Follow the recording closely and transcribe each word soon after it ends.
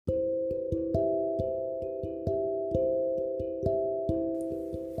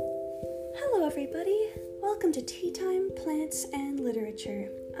Welcome to Tea Time, Plants, and Literature.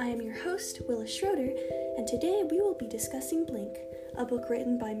 I am your host, Willa Schroeder, and today we will be discussing Blink, a book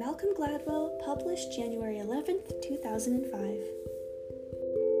written by Malcolm Gladwell, published January 11th, 2005.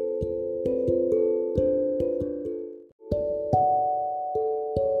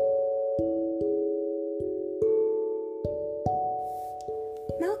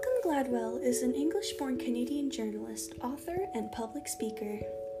 Malcolm Gladwell is an English-born Canadian journalist, author, and public speaker.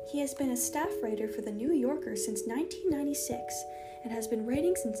 He has been a staff writer for The New Yorker since 1996 and has been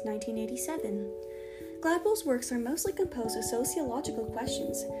writing since 1987. Gladwell's works are mostly composed of sociological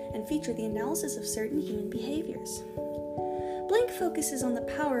questions and feature the analysis of certain human behaviors. Blink focuses on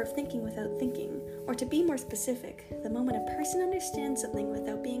the power of thinking without thinking, or to be more specific, the moment a person understands something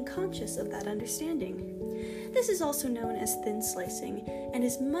without being conscious of that understanding. This is also known as thin slicing and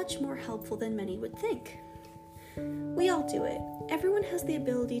is much more helpful than many would think. We all do it. Everyone has the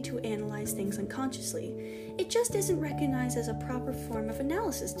ability to analyze things unconsciously. It just isn't recognized as a proper form of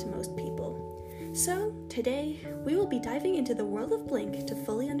analysis to most people. So, today, we will be diving into the world of Blink to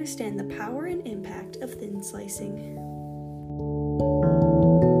fully understand the power and impact of thin slicing.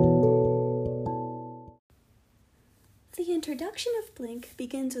 The introduction of Blink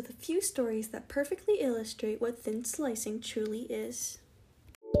begins with a few stories that perfectly illustrate what thin slicing truly is.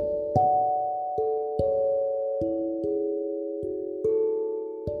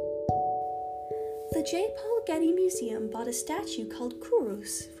 The J. Paul Getty Museum bought a statue called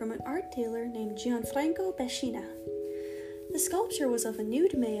Kouros from an art dealer named Gianfranco Bescina. The sculpture was of a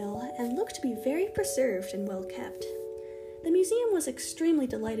nude male and looked to be very preserved and well kept. The museum was extremely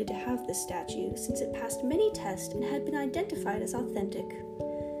delighted to have this statue since it passed many tests and had been identified as authentic.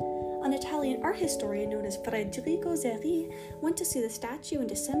 An Italian art historian known as Federico Zeri went to see the statue in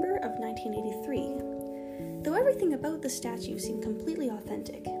December of 1983. Though everything about the statue seemed completely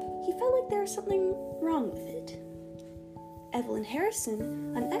authentic, he felt like there was something wrong with it. Evelyn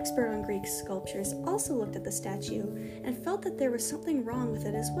Harrison, an expert on Greek sculptures, also looked at the statue and felt that there was something wrong with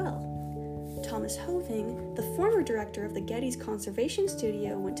it as well. Thomas Hoving, the former director of the Getty's Conservation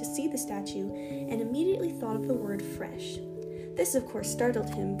Studio, went to see the statue and immediately thought of the word fresh. This, of course,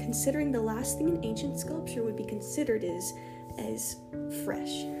 startled him, considering the last thing an ancient sculpture would be considered as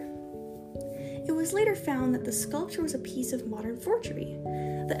fresh. It was later found that the sculpture was a piece of modern forgery.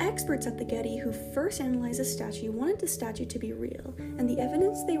 The experts at the Getty who first analyzed the statue wanted the statue to be real, and the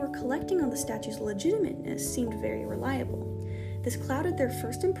evidence they were collecting on the statue's legitimateness seemed very reliable. This clouded their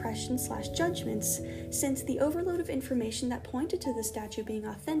first impressions/judgments, since the overload of information that pointed to the statue being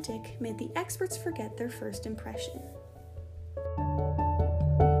authentic made the experts forget their first impression.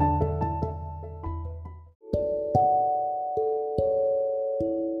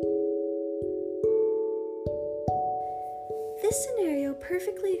 This scenario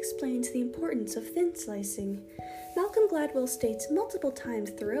perfectly explains the importance of thin slicing. Malcolm Gladwell states multiple times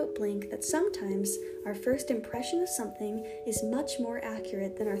throughout Blink that sometimes our first impression of something is much more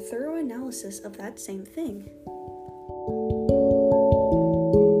accurate than our thorough analysis of that same thing.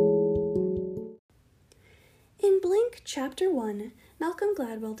 In Blink, Chapter 1, Malcolm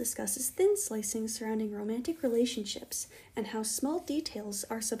Gladwell discusses thin slicing surrounding romantic relationships and how small details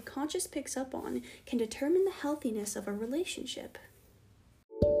our subconscious picks up on can determine the healthiness of a relationship.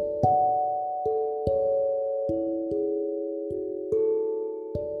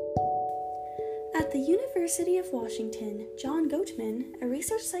 At the University of Washington, John Gottman, a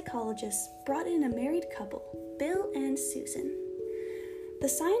research psychologist, brought in a married couple, Bill and Susan. The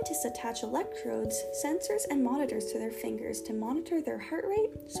scientists attach electrodes, sensors, and monitors to their fingers to monitor their heart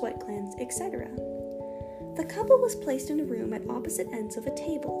rate, sweat glands, etc. The couple was placed in a room at opposite ends of a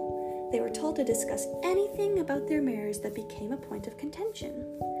table. They were told to discuss anything about their marriage that became a point of contention.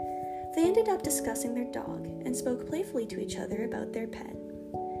 They ended up discussing their dog and spoke playfully to each other about their pet.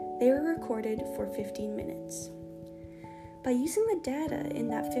 They were recorded for 15 minutes. By using the data in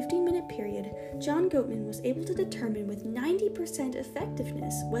that 15-minute period, John Gottman was able to determine with 90%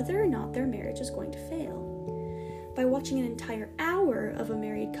 effectiveness whether or not their marriage was going to fail. By watching an entire hour of a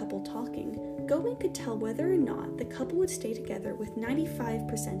married couple talking, Gottman could tell whether or not the couple would stay together with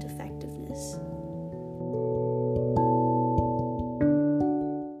 95% effectiveness.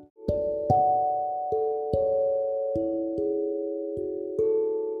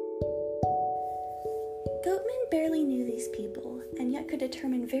 Gottman barely knew these people, and yet could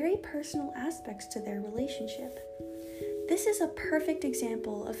determine very personal aspects to their relationship. This is a perfect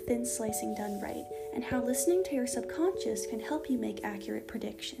example of thin slicing done right, and how listening to your subconscious can help you make accurate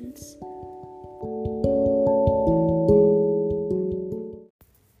predictions.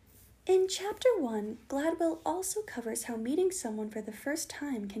 In Chapter 1, Gladwell also covers how meeting someone for the first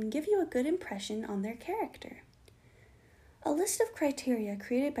time can give you a good impression on their character. A list of criteria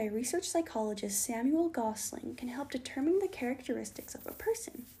created by research psychologist Samuel Gosling can help determine the characteristics of a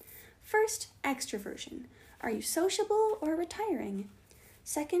person. First, extroversion. Are you sociable or retiring?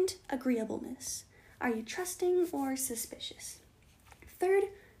 Second, agreeableness. Are you trusting or suspicious? Third,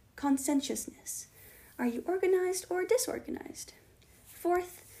 conscientiousness. Are you organized or disorganized?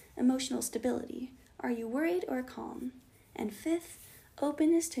 Fourth, emotional stability. Are you worried or calm? And fifth,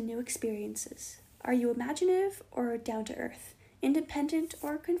 openness to new experiences. Are you imaginative or down to earth, independent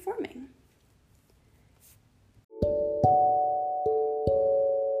or conforming?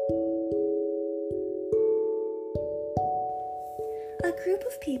 A group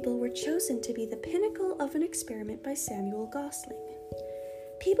of people were chosen to be the pinnacle of an experiment by Samuel Gosling.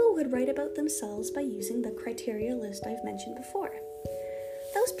 People would write about themselves by using the criteria list I've mentioned before.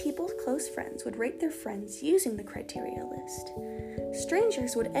 Those people's close friends would rate their friends using the criteria list.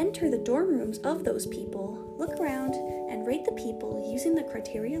 Strangers would enter the dorm rooms of those people, look around, and rate the people using the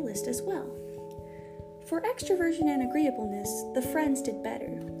criteria list as well. For extroversion and agreeableness, the friends did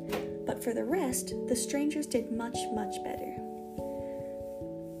better, but for the rest, the strangers did much, much better.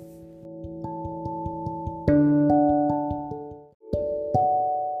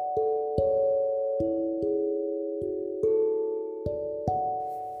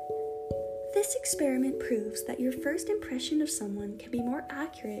 This experiment proves that your first impression of someone can be more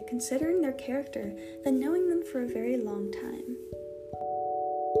accurate considering their character than knowing them for a very long time.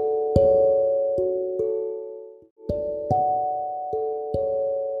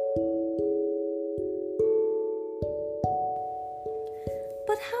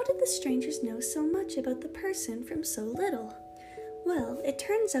 But how did the strangers know so much about the person from so little? Well, it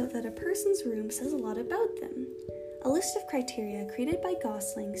turns out that a person's room says a lot about them. A list of criteria created by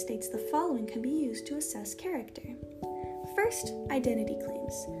Gosling states the following can be used to assess character. First, identity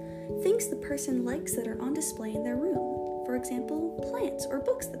claims. Things the person likes that are on display in their room. For example, plants or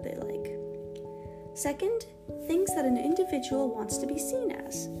books that they like. Second, things that an individual wants to be seen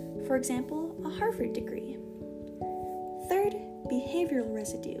as. For example, a Harvard degree. Third, behavioral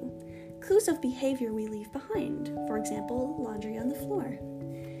residue. Clues of behavior we leave behind. For example, laundry on the floor.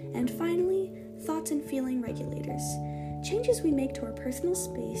 And finally, thoughts and feeling regulators. Changes we make to our personal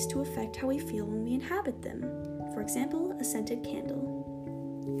space to affect how we feel when we inhabit them. For example, a scented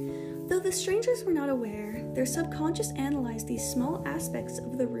candle. Though the strangers were not aware, their subconscious analyzed these small aspects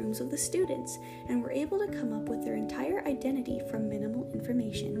of the rooms of the students and were able to come up with their entire identity from minimal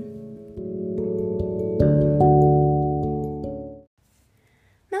information.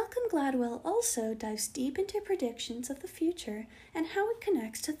 Malcolm Gladwell also dives deep into predictions of the future and how it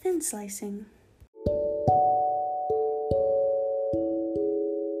connects to thin slicing.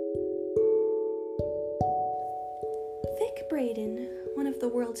 Vic Braden, one of the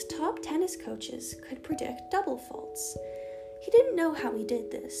world's top tennis coaches, could predict double faults. He didn't know how he did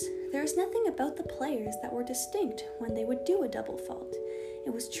this. There was nothing about the players that were distinct when they would do a double fault.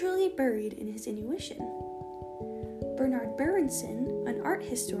 It was truly buried in his intuition. Bernard Berenson, an art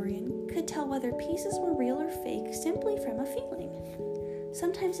historian, could tell whether pieces were real or fake simply from a feeling.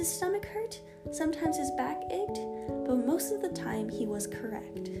 Sometimes his stomach hurt, sometimes his back ached, but most of the time he was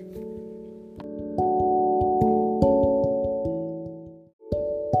correct.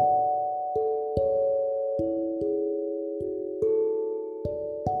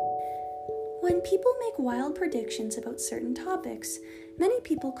 When people make wild predictions about certain topics, many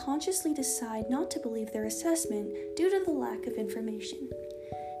people consciously decide not to believe their assessment due to the lack of information.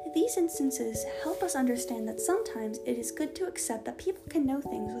 These instances help us understand that sometimes it is good to accept that people can know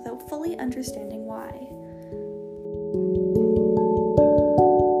things without fully understanding why.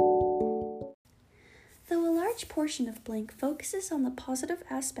 Though a large portion of Blink focuses on the positive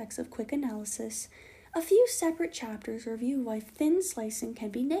aspects of quick analysis, a few separate chapters review why thin slicing can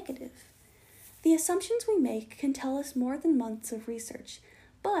be negative. The assumptions we make can tell us more than months of research,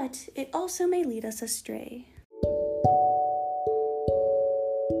 but it also may lead us astray.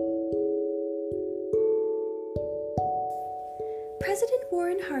 President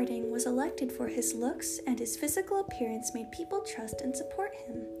Warren Harding was elected for his looks, and his physical appearance made people trust and support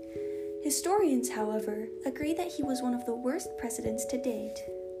him. Historians, however, agree that he was one of the worst presidents to date.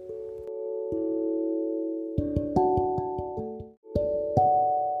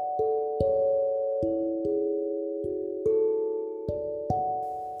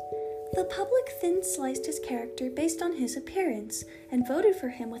 The public thin-sliced his character based on his appearance and voted for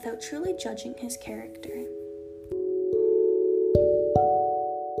him without truly judging his character.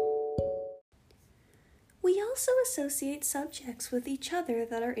 We also associate subjects with each other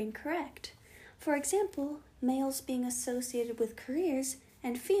that are incorrect. For example, males being associated with careers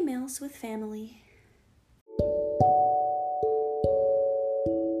and females with family.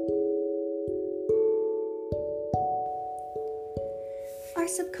 Our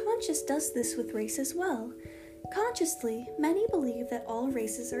subconscious does this with race as well. Consciously, many believe that all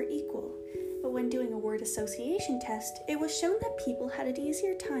races are equal, but when doing a word association test, it was shown that people had an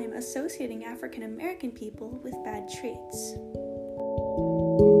easier time associating African American people with bad traits.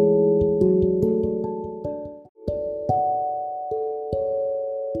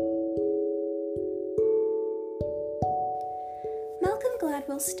 Malcolm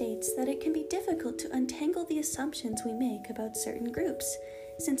Gladwell states that it can be difficult to untangle the assumptions we make about certain groups,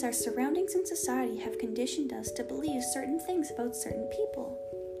 since our surroundings and society have conditioned us to believe certain things about certain people.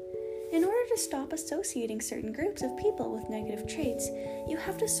 In order to stop associating certain groups of people with negative traits, you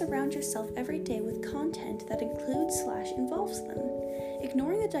have to surround yourself every day with content that includes/involves them.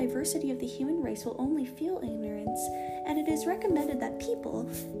 Ignoring the diversity of the human race will only fuel ignorance, and it is recommended that people,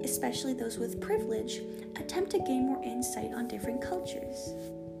 especially those with privilege, attempt to gain more insight on different cultures.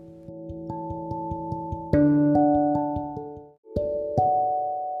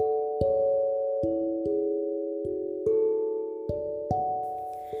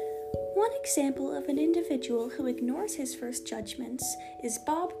 One example of an individual who ignores his first judgments is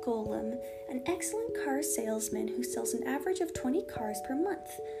Bob Golem, an excellent car salesman who sells an average of 20 cars per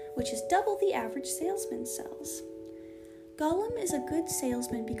month, which is double the average salesman sells. Golem is a good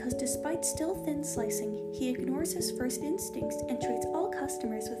salesman because despite still thin slicing, he ignores his first instincts and treats all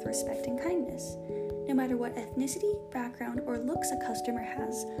customers with respect and kindness. No matter what ethnicity, background, or looks a customer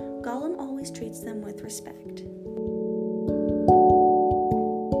has, Golem always treats them with respect.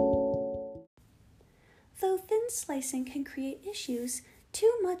 Though thin slicing can create issues,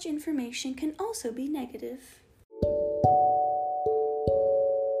 too much information can also be negative.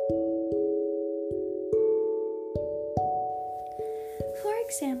 For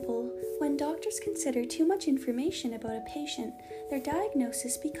example, when doctors consider too much information about a patient, their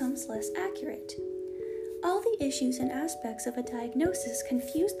diagnosis becomes less accurate. All the issues and aspects of a diagnosis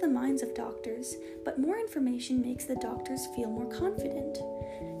confuse the minds of doctors, but more information makes the doctors feel more confident.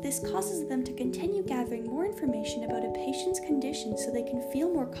 This causes them to continue gathering more information about a patient's condition so they can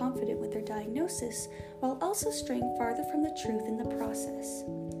feel more confident with their diagnosis, while also straying farther from the truth in the process.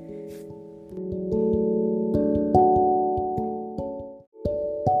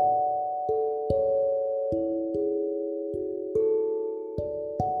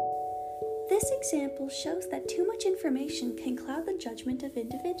 This example shows that too much information can cloud the judgment of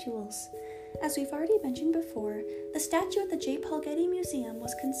individuals. As we've already mentioned before, the statue at the J. Paul Getty Museum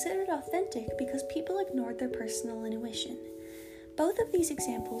was considered authentic because people ignored their personal intuition. Both of these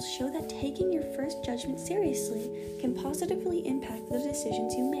examples show that taking your first judgment seriously can positively impact the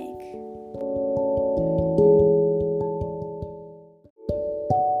decisions you make.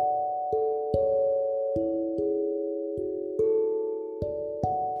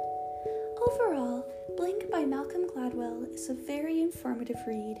 Overall, Blink by Malcolm Gladwell is a very informative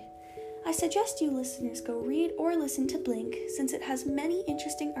read. I suggest you listeners go read or listen to Blink since it has many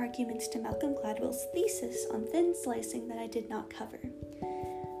interesting arguments to Malcolm Gladwell's thesis on thin slicing that I did not cover.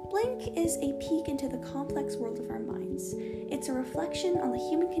 Blink is a peek into the complex world of our minds. It's a reflection on the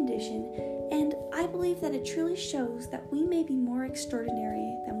human condition, and I believe that it truly shows that we may be more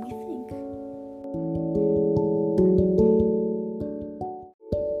extraordinary than we think.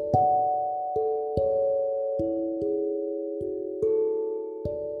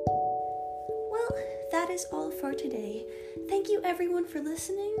 That is all for today. Thank you everyone for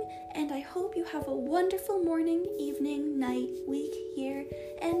listening, and I hope you have a wonderful morning, evening, night, week, year,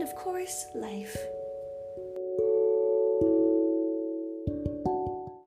 and of course, life.